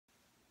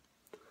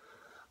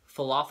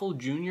Falafel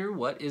Jr.,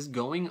 what is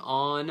going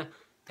on?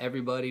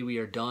 Everybody, we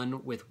are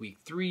done with week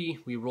 3.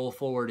 We roll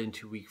forward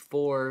into week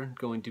 4,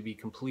 going to be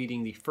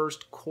completing the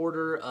first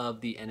quarter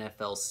of the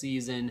NFL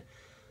season.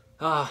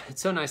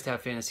 It's so nice to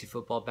have fantasy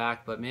football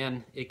back, but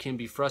man, it can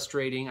be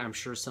frustrating. I'm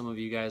sure some of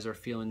you guys are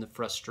feeling the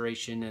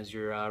frustration as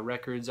your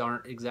records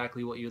aren't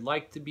exactly what you'd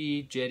like to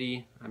be.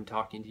 Jetty, I'm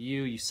talking to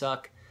you. You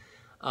suck.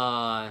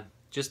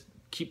 Just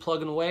keep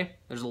plugging away.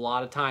 There's a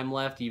lot of time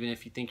left, even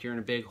if you think you're in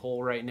a big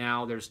hole right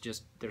now. There's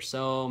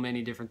so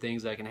many different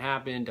things that can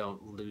happen.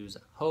 Don't lose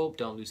hope.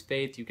 Don't lose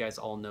faith. You guys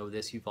all know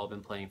this. You've all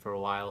been playing for a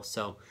while.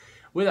 So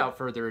without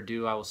further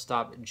ado, I will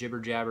stop jibber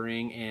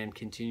jabbering and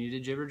continue to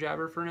jibber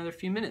jabber for another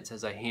few minutes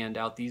as I hand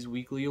out these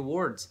weekly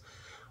awards.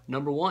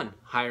 Number 1,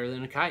 higher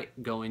than a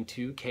kite, going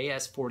to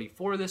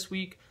KS44 this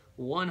week,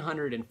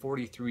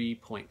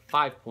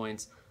 143.5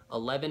 points,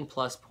 11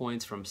 plus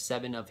points from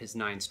 7 of his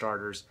 9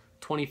 starters,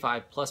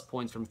 25 plus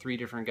points from 3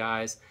 different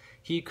guys.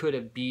 He could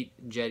have beat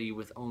Jetty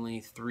with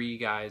only 3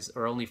 guys,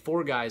 or only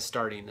 4 guys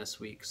starting this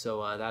week.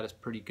 So that is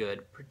pretty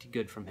good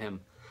from him.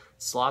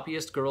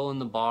 Sloppiest girl in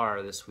the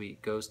bar this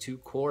week goes to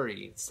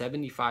Corey,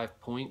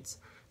 75 points.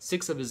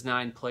 6 of his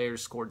 9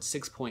 players scored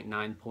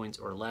 6.9 points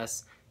or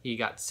less. He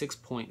got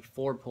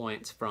 6.4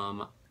 points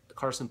from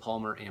Carson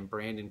Palmer and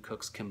Brandon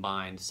Cooks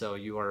combined. So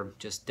you are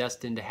just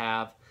destined to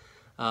have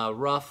a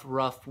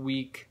rough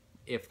week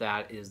if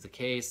that is the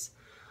case.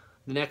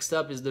 The next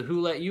up is the Who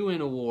Let You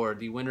In Award.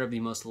 The winner of the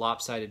most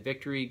lopsided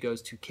victory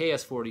goes to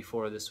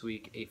KS44 this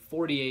week, a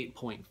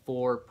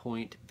 48.4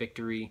 point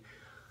victory.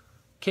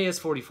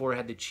 KS44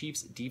 had the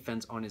Chiefs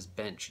defense on his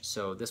bench,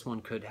 so this one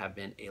could have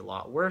been a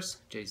lot worse.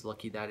 Jay's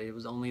lucky that it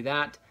was only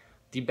that.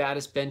 The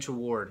Baddest Bench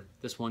Award.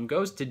 This one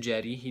goes to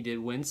Jetty. He did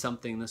win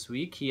something this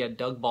week. He had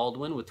Doug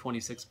Baldwin with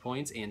 26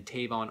 points and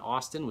Tavon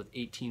Austin with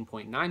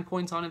 18.9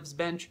 points on his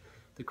bench.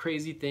 The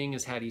crazy thing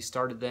is, had he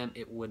started them,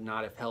 it would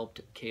not have helped.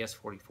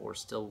 KS44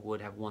 still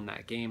would have won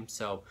that game.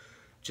 So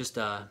just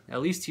at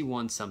least he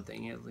won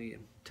something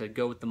to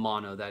go with the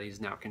mono that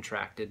he's now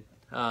contracted.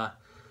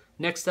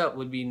 Next up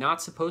would be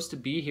Not Supposed to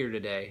Be Here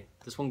Today.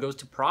 This one goes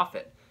to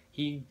Prophet.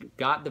 He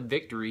got the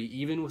victory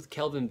even with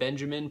Kelvin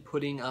Benjamin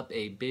putting up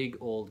a big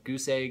old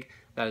goose egg.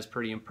 That is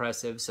pretty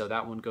impressive, so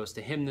that one goes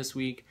to him this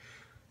week.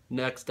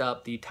 Next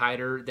up, the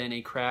Tighter Than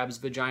a Crab's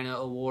Vagina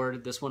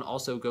Award. This one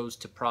also goes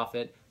to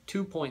Prophet.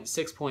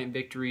 2.6 point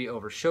victory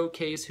over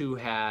Showcase, who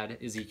had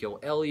Ezekiel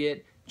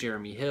Elliott,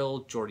 Jeremy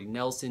Hill, Jordy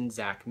Nelson,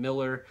 Zach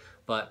Miller,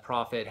 but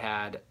Prophet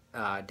had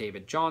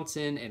David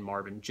Johnson and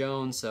Marvin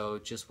Jones, so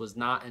it just was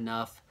not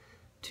enough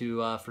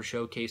for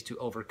Showcase to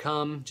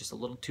overcome. Just a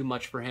little too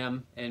much for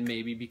him, and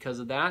maybe because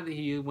of that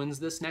he wins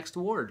this next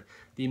award.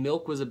 The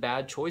Milk Was a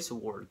Bad Choice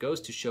Award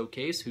goes to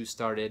Showcase, who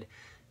started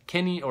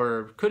Kenny,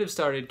 or could have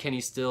started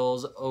Kenny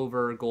Stills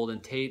over Golden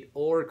Tate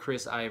or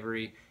Chris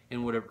Ivory,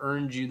 and would have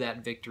earned you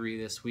that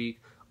victory this week.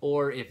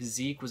 Or if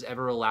Zeke was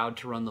ever allowed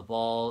to run the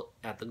ball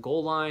at the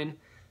goal line,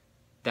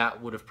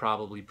 that would have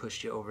probably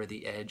pushed you over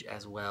the edge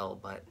as well,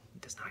 but he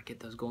does not get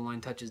those goal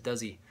line touches,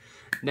 does he?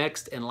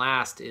 Next and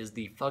last is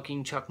the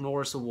fucking Chuck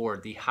Norris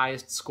Award, the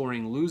highest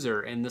scoring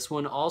loser, and this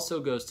one also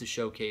goes to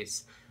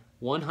Showcase.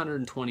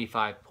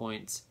 125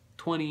 points,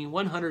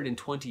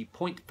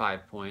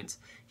 120.5 points.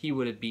 He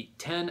would have beat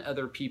 10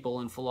 other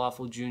people in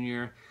Falafel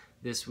Jr.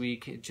 this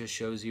week. It just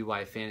shows you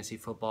why fantasy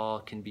football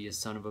can be a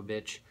son of a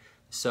bitch.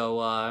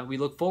 So we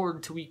look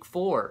forward to week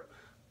 4.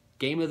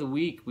 Game of the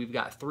week, we've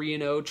got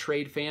 3-0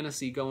 Trade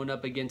Fantasy going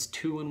up against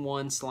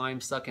 2-1 Slime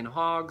Sucking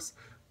Hogs.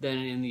 Then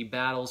in the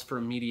battles for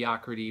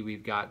mediocrity,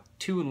 we've got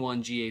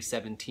 2-1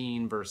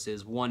 GA17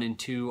 versus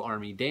 1-2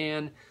 Army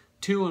Dan,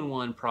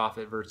 2-1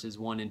 Prophet versus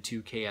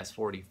 1-2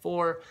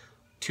 KS44,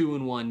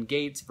 2-1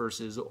 Gates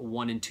versus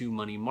 1-2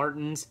 Money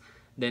Martins.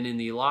 Then in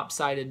the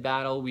lopsided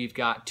battle, we've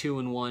got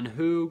 2-1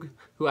 Hoog,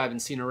 who I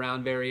haven't seen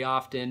around very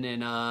often,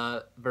 and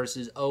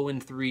versus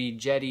 0-3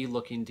 Jetty,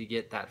 looking to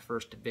get that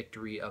first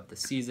victory of the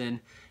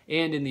season.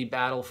 And in the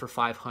battle for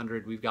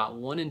 500, we've got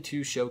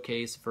 1-2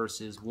 Showcase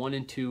versus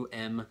 1-2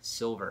 M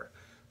Silver.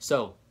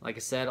 So, like I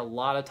said, a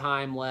lot of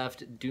time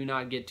left. Do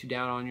not get too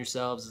down on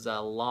yourselves. It's a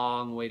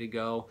long way to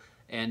go.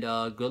 And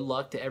good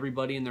luck to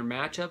everybody in their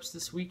matchups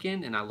this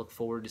weekend, and I look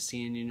forward to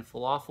seeing you in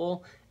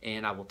Falafel,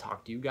 and I will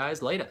talk to you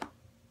guys later.